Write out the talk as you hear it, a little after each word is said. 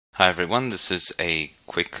Hi everyone, this is a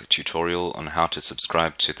quick tutorial on how to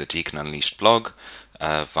subscribe to the Deakin Unleashed blog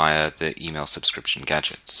via the email subscription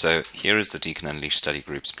gadget. So here is the Deakin Unleashed Study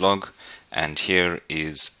Groups blog, and here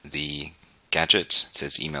is the gadget. It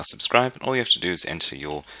says email subscribe, and all you have to do is enter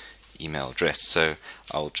your email address. So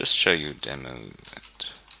I'll just show you a demo.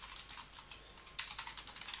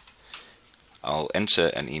 I'll enter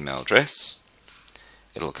an email address.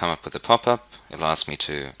 It'll come up with a pop-up. It'll ask me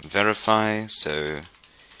to verify, so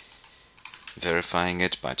verifying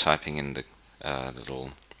it by typing in the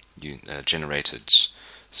little generated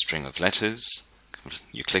string of letters.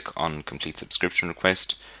 You click on complete subscription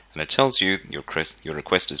request, and it tells you your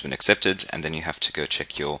request has been accepted, and then you have to go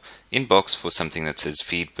check your inbox for something that says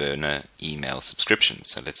feed burner email subscription.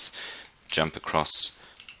 So let's jump across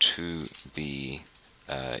to the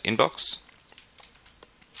inbox,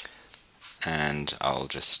 and I'll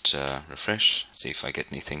just refresh, see if I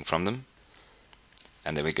get anything from them.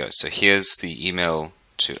 And there we go. So here's the email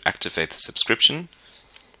to activate the subscription.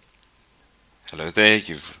 Hello there,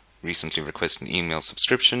 you've recently requested an email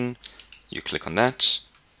subscription. You click on that,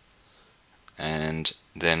 and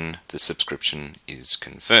then the subscription is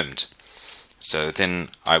confirmed. So then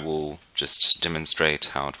I will just demonstrate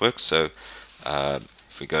how it works. So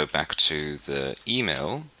if we go back to the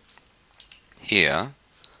email, here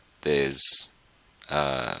there's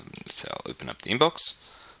so I'll open up the inbox,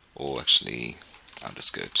 or actually I'll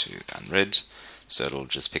just go to unread, so it'll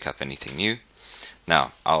just pick up anything new.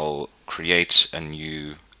 Now I'll create a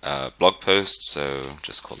new blog post, so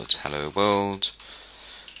just call it Hello World.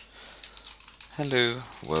 Hello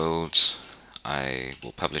World. I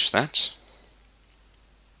will publish that.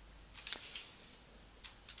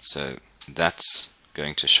 So that's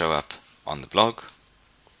going to show up on the blog.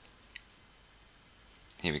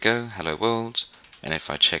 Here we go, Hello World, and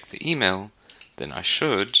if I check the email, then I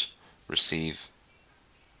should receive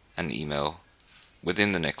an email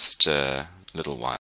within the next little while.